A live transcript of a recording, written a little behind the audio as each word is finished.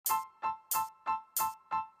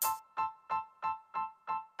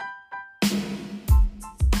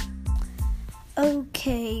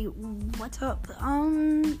Okay, what's up?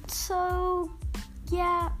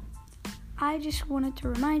 I just wanted to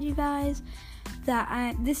remind you guys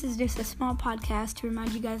that this is just a small podcast to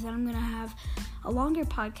remind you guys that I'm going to have a longer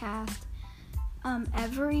podcast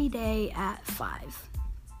every day at 5.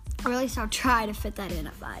 Or at least I'll try to fit that in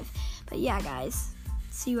at 5. But yeah, guys,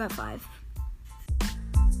 see you at 5.